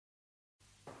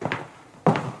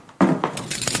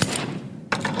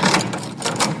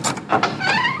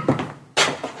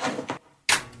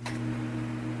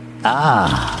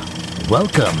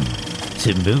Welcome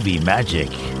to Movie Magic.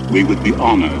 We would be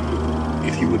honored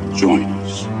if you would join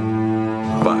us.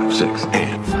 5, 6, 8.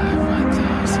 5,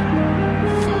 1,000.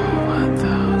 4,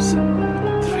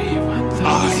 1,000. 3, 1,000.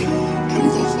 I am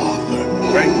the Father.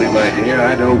 Frankly, my dear,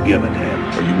 I don't give a damn.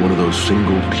 Are you one of those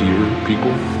single-tier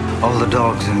people? All the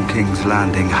dogs in King's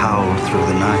Landing howl through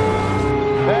the night.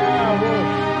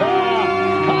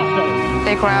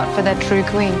 They cry out for their true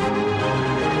queen.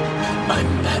 I'm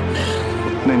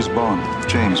Batman. Name's Bond,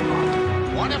 James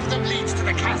Bond. One of them leads to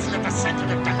the castle at the center of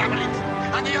the labyrinth,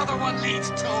 and the other one leads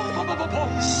to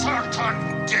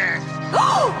certain death.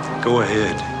 Go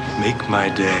ahead. Make my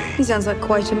day. He sounds like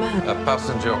quite a man. A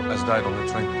passenger has died on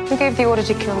the train. Who gave the order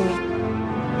to kill me?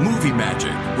 Movie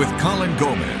Magic with Colin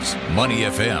Gomez. Money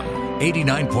FM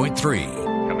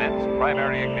 89.3. Commence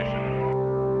primary ignition.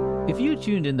 If you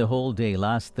tuned in the whole day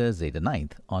last Thursday the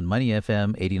 9th on Money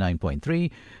FM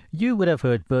 89.3, you would have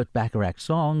heard Burt Bacharach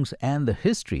songs and the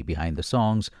history behind the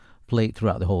songs played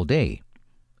throughout the whole day.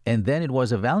 And then it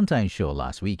was a Valentine's show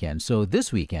last weekend, so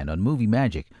this weekend on Movie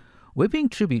Magic, we're paying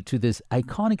tribute to this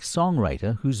iconic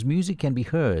songwriter whose music can be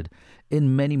heard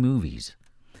in many movies.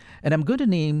 And I'm going to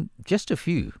name just a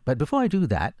few, but before I do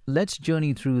that, let's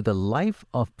journey through the life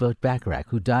of Burt Bacharach,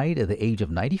 who died at the age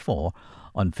of 94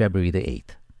 on February the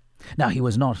 8th. Now, he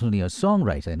was not only a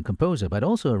songwriter and composer, but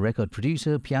also a record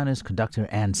producer, pianist, conductor,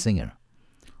 and singer.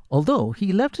 Although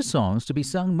he left his songs to be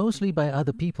sung mostly by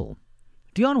other people.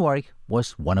 Dionne Warwick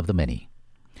was one of the many.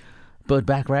 Burt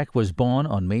Bacharach was born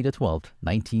on May the 12th,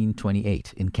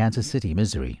 1928, in Kansas City,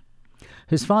 Missouri.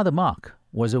 His father, Mark,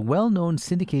 was a well-known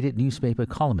syndicated newspaper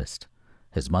columnist.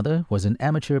 His mother was an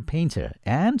amateur painter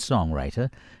and songwriter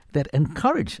that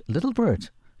encouraged little Burt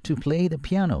to play the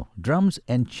piano, drums,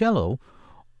 and cello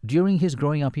during his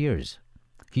growing up years.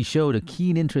 He showed a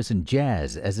keen interest in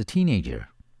jazz as a teenager.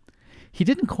 He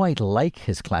didn't quite like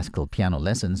his classical piano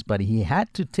lessons, but he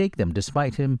had to take them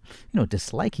despite him,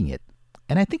 disliking it.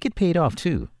 And I think it paid off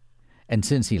too. And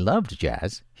since he loved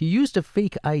jazz, he used a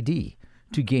fake ID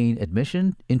to gain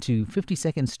admission into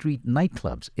 52nd Street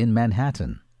nightclubs in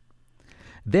Manhattan.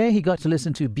 There he got to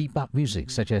listen to bebop music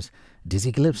such as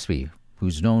Dizzy Gillespie,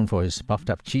 who's known for his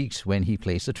puffed-up cheeks when he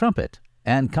plays the trumpet,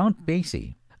 and Count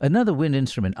Basie, another wind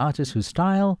instrument artist whose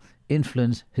style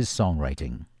influenced his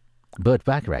songwriting. Burt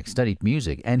Bacharach studied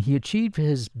music, and he achieved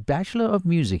his Bachelor of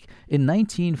Music in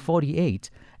 1948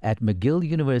 at McGill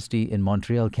University in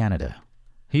Montreal, Canada.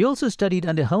 He also studied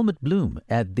under Helmut Bloom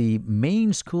at the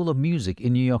Maine School of Music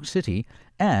in New York City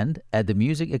and at the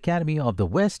Music Academy of the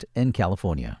West in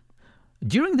California.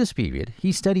 During this period,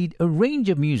 he studied a range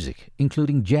of music,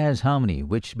 including jazz harmony,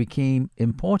 which became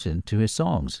important to his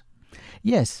songs.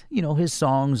 Yes, his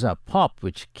songs are pop,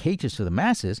 which caters to the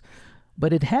masses,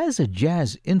 but it has a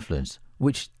jazz influence,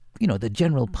 which, the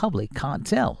general public can't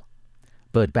tell.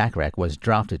 Burt Bacharach was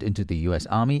drafted into the U.S.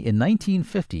 Army in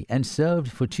 1950 and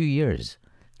served for 2 years.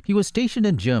 He was stationed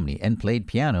in Germany and played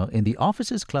piano in the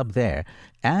Officers Club there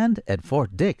and at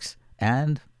Fort Dix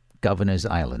and Governor's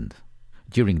Island.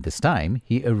 During this time,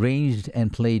 he arranged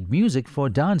and played music for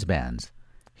dance bands.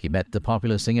 He met the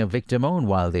popular singer Vic Damone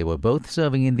while they were both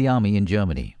serving in the army in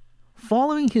Germany.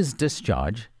 Following his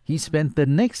discharge, he spent the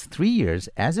next 3 years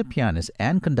as a pianist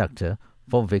and conductor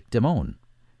for Vic Damone.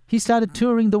 He started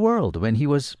touring the world when he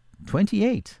was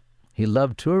 28. He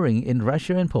loved touring in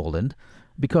Russia and Poland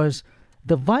because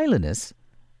the violinists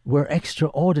were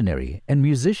extraordinary and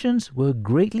musicians were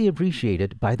greatly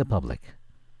appreciated by the public.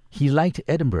 He liked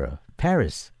Edinburgh,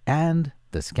 Paris, and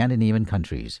the Scandinavian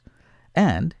countries.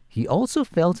 And he also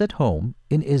felt at home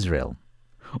in Israel.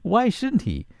 Why shouldn't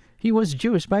he? He was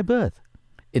Jewish by birth.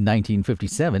 In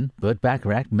 1957, Burt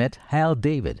Bacharach met Hal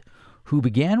David, who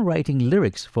began writing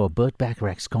lyrics for Burt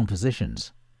Bacharach's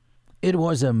compositions. It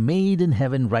was a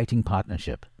made-in-heaven writing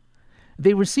partnership.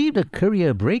 They received a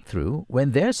career breakthrough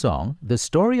when their song, The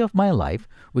Story of My Life,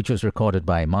 which was recorded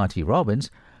by Marty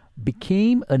Robbins,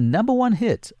 became a #1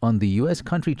 hit on the U.S.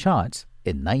 country charts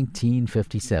in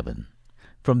 1957.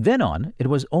 From then on, it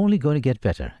was only going to get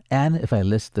better. And if I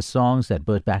list the songs that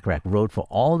Burt Bacharach wrote for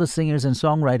all the singers and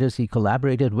songwriters he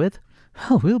collaborated with,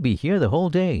 we'll be here the whole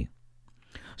day.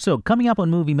 So coming up on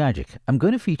Movie Magic, I'm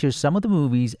going to feature some of the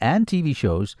movies and TV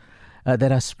shows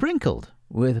that are sprinkled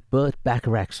with Burt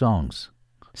Bacharach songs.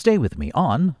 Stay with me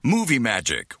on Movie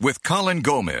Magic with Colin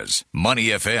Gomez. Money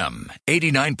FM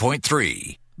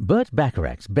 89.3. Burt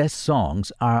Bacharach's best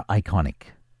songs are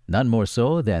iconic. None more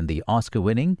so than the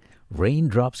Oscar-winning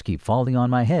Raindrops Keep Falling on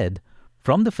My Head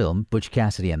from the film Butch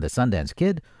Cassidy and the Sundance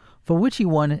Kid, for which he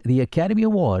won the Academy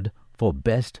Award for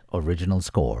Best Original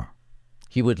Score.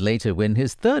 He would later win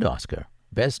his third Oscar,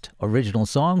 Best Original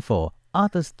Song for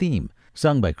Arthur's Theme,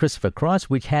 sung by Christopher Cross,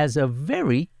 which has a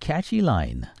very catchy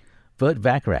line. Burt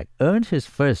Bacharach earned his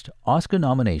first Oscar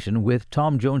nomination with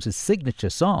Tom Jones' signature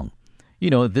song. You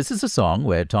know, this is a song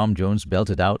where Tom Jones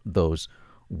belted out those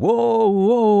whoa,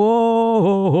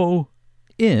 whoa, whoa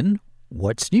in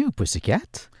What's New,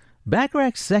 Pussycat?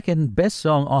 Bacharach's second Best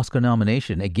Song Oscar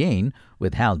nomination, again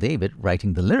with Hal David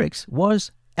writing the lyrics,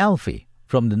 was Alfie,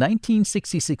 from the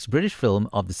 1966 British film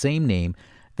of the same name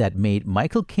that made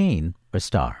Michael Caine a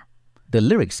star. The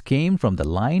lyrics came from the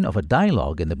line of a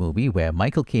dialogue in the movie where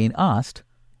Michael Caine asked,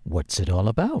 "What's it all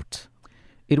about?"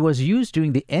 It was used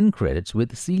during the end credits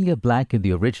with Celia Black in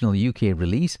the original UK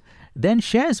release, then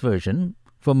Cher's version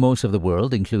for most of the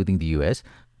world, including the US,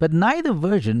 but neither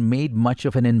version made much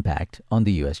of an impact on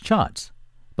the US charts.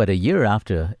 But a year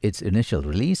after its initial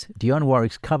release, Dionne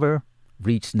Warwick's cover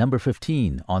reached number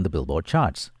 15 on the Billboard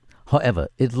charts. However,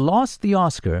 it lost the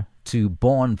Oscar to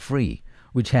Born Free,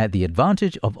 which had the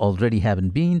advantage of already having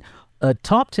been a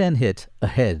top 10 hit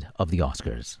ahead of the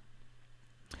Oscars.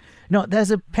 Now,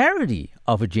 there's a parody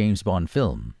of a James Bond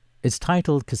film. It's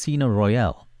titled Casino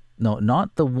Royale. No,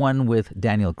 not the one with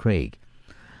Daniel Craig.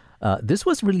 This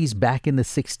was released back in the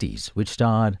 60s, which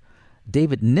starred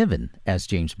David Niven as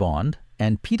James Bond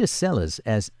and Peter Sellers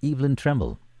as Evelyn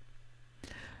Tremble.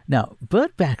 Now,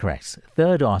 Burt Bacharach's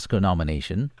third Oscar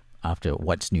nomination, after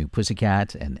What's New,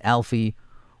 Pussycat and Alfie,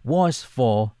 was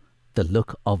for The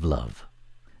Look of Love.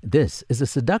 This is a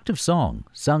seductive song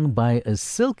sung by a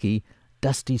silky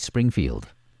Dusty Springfield.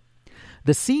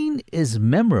 The scene is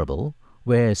memorable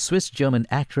where Swiss-German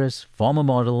actress, former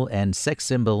model and sex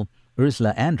symbol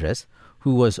Ursula Andress,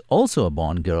 who was also a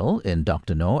Bond girl in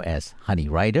Dr. No as Honey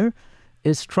Rider,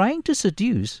 is trying to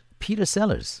seduce Peter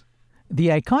Sellers. The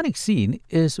iconic scene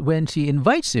is when she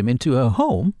invites him into her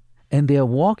home and they are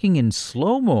walking in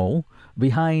slow-mo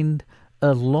behind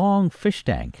a long fish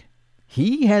tank.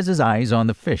 He has his eyes on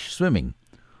the fish swimming,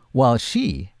 while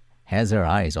she has her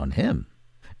eyes on him.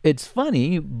 It's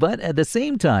funny, but at the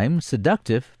same time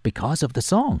seductive because of the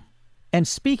song. And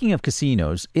speaking of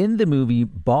casinos, in the movie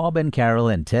Bob and Carol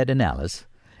and Ted and Alice,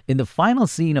 in the final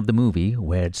scene of the movie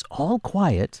where it's all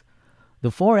quiet, the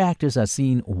four actors are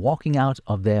seen walking out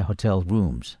of their hotel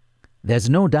rooms. There's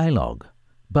no dialogue,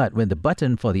 but when the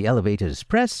button for the elevator is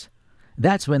pressed,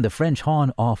 that's when the French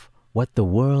horn of What the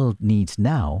World Needs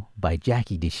Now by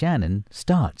Jackie DeShannon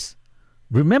starts.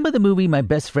 Remember the movie My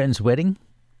Best Friend's Wedding?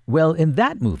 Well, in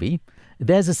that movie,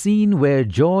 there's a scene where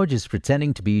George is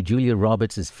pretending to be Julia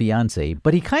Roberts' fiancée,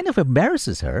 but he kind of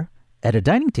embarrasses her at a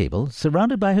dining table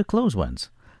surrounded by her close ones,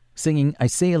 singing I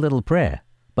Say a Little Prayer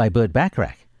by Burt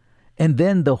Bacharach. And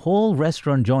then the whole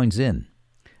restaurant joins in.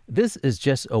 This is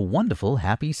just a wonderful,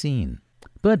 happy scene.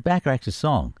 Burt Bacharach's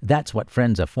song, That's What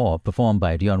Friends Are For, performed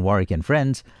by Dionne Warwick and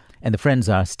Friends, and the friends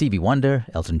are Stevie Wonder,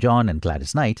 Elton John, and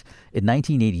Gladys Knight, in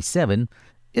 1987,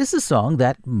 is a song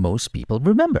that most people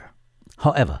remember.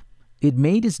 However, it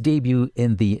made its debut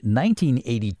in the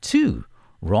 1982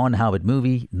 Ron Howard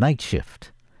movie Night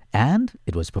Shift, and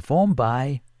it was performed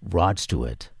by Rod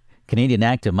Stewart. Canadian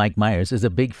actor Mike Myers is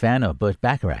a big fan of Burt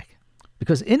Bacharach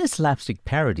because in his slapstick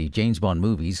parody James Bond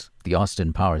movies, the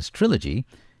Austin Powers trilogy,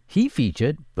 he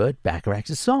featured Burt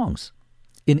Bacharach's songs.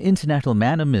 In International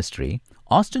Man of Mystery,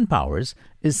 Austin Powers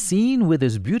is seen with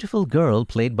his beautiful girl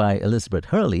played by Elizabeth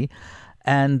Hurley,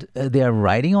 and they are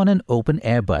riding on an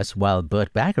open-air bus while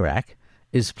Burt Bacharach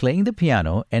is playing the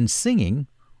piano and singing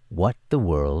What the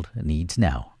World Needs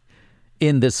Now.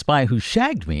 In The Spy Who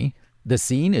Shagged Me, the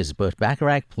scene is Burt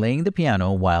Bacharach playing the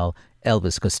piano while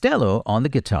Elvis Costello on the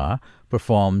guitar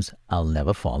performs I'll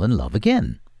Never Fall in Love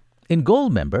Again. In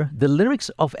Goldmember, the lyrics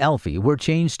of Alfie were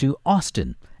changed to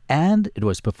Austin, and it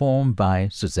was performed by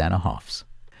Susanna Hoffs.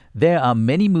 There are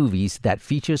many movies that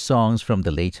feature songs from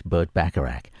the late Burt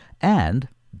Bacharach, and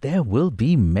there will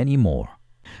be many more.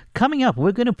 Coming up,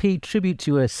 we're going to pay tribute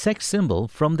to a sex symbol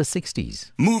from the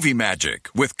 60s. Movie Magic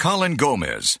with Colin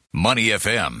Gomez. Money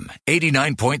FM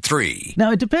 89.3.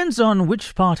 Now, it depends on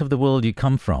which part of the world you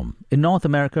come from. In North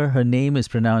America, her name is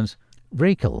pronounced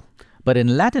Raquel, but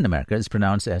in Latin America, it's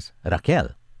pronounced as Raquel.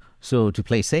 So to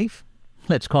play safe,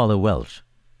 let's call her Welch.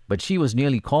 But she was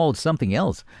nearly called something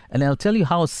else, and I'll tell you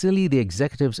how silly the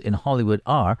executives in Hollywood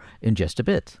are in just a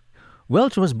bit.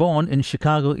 Welch was born in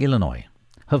Chicago, Illinois.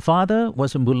 Her father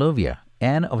was from Bolivia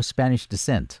and of Spanish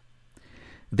descent.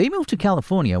 They moved to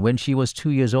California when she was 2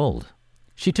 years old.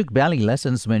 She took ballet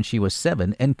lessons when she was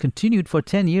 7 and continued for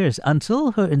 10 years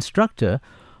until her instructor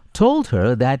told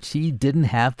her that she didn't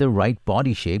have the right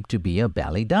body shape to be a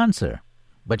ballet dancer.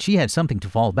 But she had something to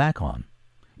fall back on.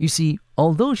 You see,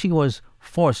 although she was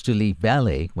forced to leave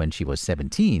ballet when she was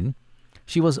 17,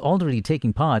 she was already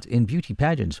taking part in beauty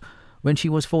pageants when she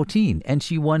was 14, and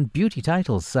she won beauty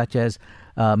titles such as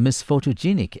Miss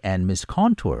Photogenic and Miss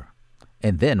Contour.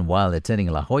 And then, while attending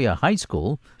La Jolla High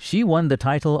School, she won the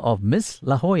title of Miss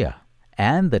La Jolla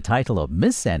and the title of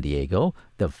Miss San Diego,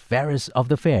 the fairest of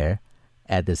the fair,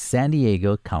 at the San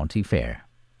Diego County Fair.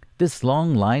 This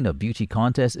long line of beauty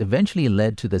contests eventually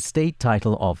led to the state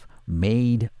title of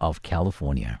Maid of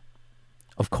California.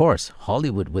 Of course,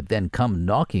 Hollywood would then come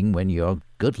knocking when you're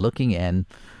good-looking and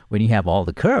when you have all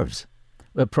the curves.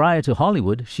 But prior to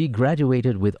Hollywood, she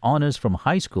graduated with honors from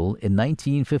high school in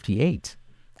 1958.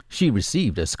 She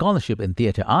received a scholarship in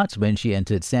theater arts when she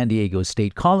entered San Diego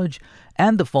State College,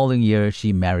 and the following year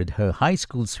she married her high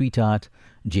school sweetheart,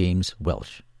 James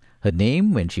Welch. Her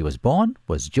name when she was born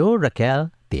was Jo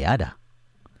Raquel Tejada.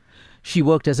 She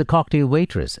worked as a cocktail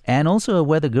waitress and also a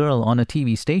weather girl on a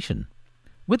TV station.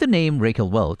 With the name Raquel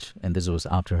Welch, and this was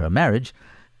after her marriage,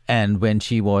 and when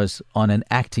she was on an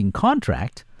acting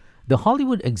contract, the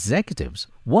Hollywood executives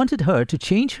wanted her to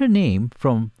change her name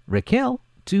from Raquel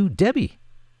to Debbie.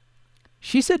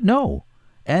 She said no,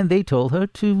 and they told her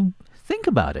to think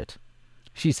about it.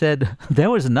 She said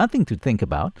there was nothing to think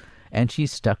about, and she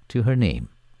stuck to her name.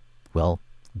 Well,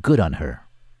 good on her.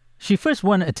 She first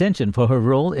won attention for her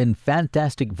role in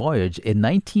Fantastic Voyage in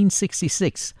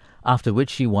 1966, after which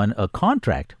she won a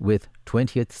contract with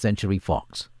 20th Century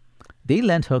Fox. They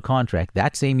lent her contract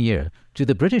that same year to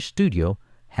the British studio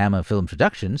Hammer Film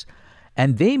Productions,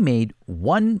 and they made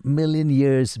 1 million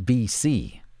years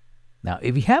BC. Now,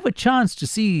 if you have a chance to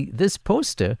see this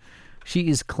poster, she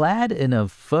is clad in a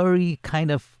furry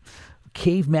kind of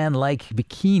caveman-like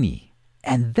bikini.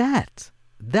 And that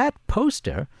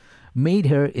poster made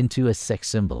her into a sex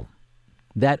symbol.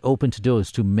 That opened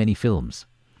doors to many films.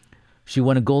 She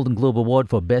won a Golden Globe Award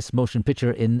for Best Motion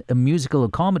Picture in a Musical or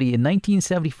Comedy in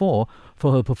 1974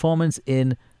 for her performance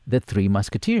in The Three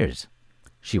Musketeers.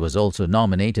 She was also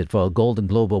nominated for a Golden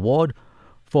Globe Award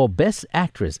for Best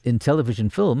Actress in Television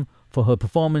Film for her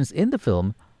performance in the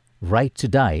film Right to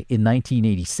Die in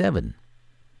 1987.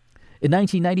 In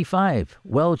 1995,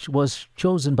 Welch was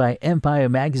chosen by Empire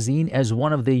magazine as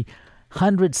one of the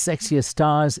 100 sexiest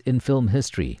stars in film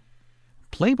history.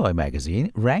 Playboy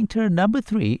magazine ranked her number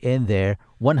 3 in their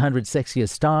 100 sexiest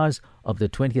stars of the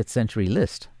 20th century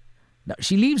list. Now,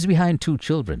 she leaves behind 2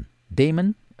 children,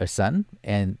 Damon, a son,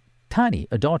 and Tani,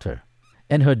 a daughter.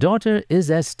 And her daughter is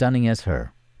as stunning as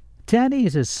her. Tani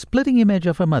is a splitting image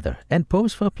of her mother and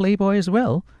posed for Playboy as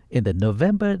well in the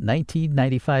November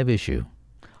 1995 issue.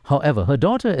 However, her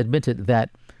daughter admitted that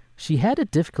she had a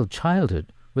difficult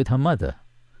childhood with her mother,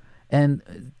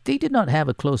 and they did not have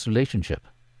a close relationship.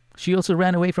 She also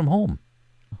ran away from home.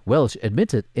 Welch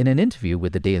admitted in an interview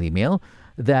with the Daily Mail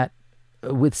that,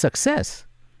 with success,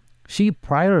 she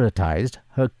prioritized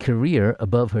her career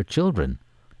above her children,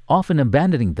 often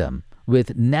abandoning them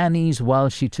with nannies while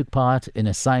she took part in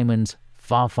assignments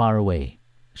far, far away.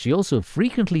 She also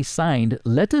frequently signed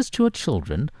letters to her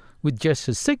children with just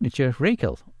her signature,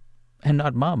 Raquel, and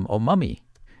not Mom or Mummy.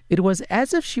 It was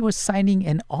as if she was signing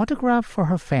an autograph for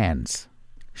her fans.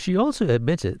 She also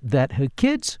admitted that her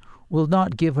kids will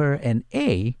not give her an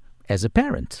A as a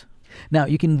parent. Now,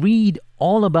 you can read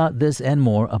all about this and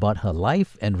more about her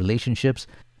life and relationships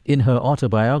in her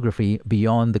autobiography,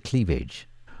 Beyond the Cleavage.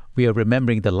 We are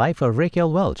remembering the life of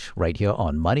Raquel Welch right here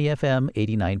on Money FM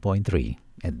 89.3.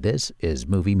 And this is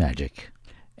Movie Magic.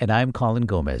 And I'm Colin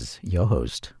Gomez, your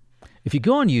host. If you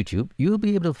go on YouTube, you'll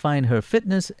be able to find her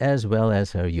fitness as well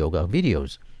as her yoga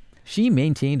videos. She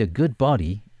maintained a good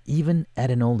body even at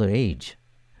an older age.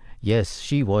 Yes,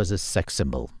 she was a sex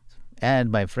symbol.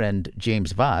 And my friend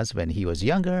James Vaz, when he was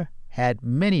younger, had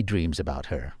many dreams about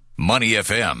her. Money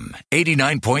FM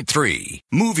 89.3.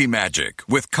 Movie Magic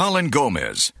with Colin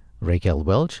Gomez. Raquel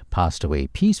Welch passed away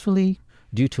peacefully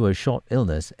due to a short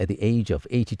illness at the age of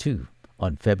 82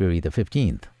 on February the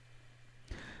 15th.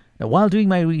 Now, while doing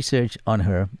my research on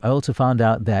her, I also found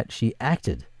out that she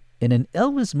acted in an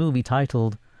Elvis movie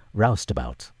titled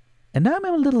Roustabout. And now I'm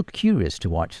a little curious to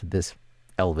watch this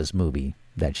Elvis movie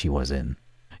that she was in.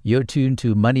 You're tuned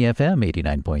to Money FM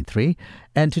 89.3,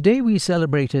 and today we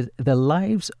celebrated the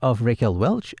lives of Raquel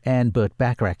Welch and Burt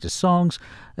Bacharach's songs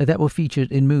that were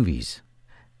featured in movies.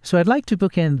 So I'd like to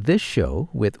bookend this show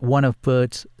with one of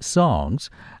Burt's songs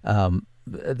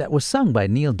that was sung by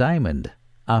Neil Diamond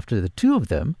after the two of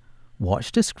them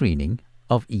watched a screening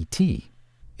of E.T.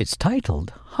 It's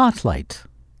titled Heartlight.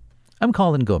 I'm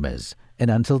Colin Gomez,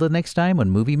 and until the next time on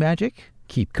Movie Magic,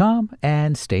 keep calm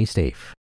and stay safe.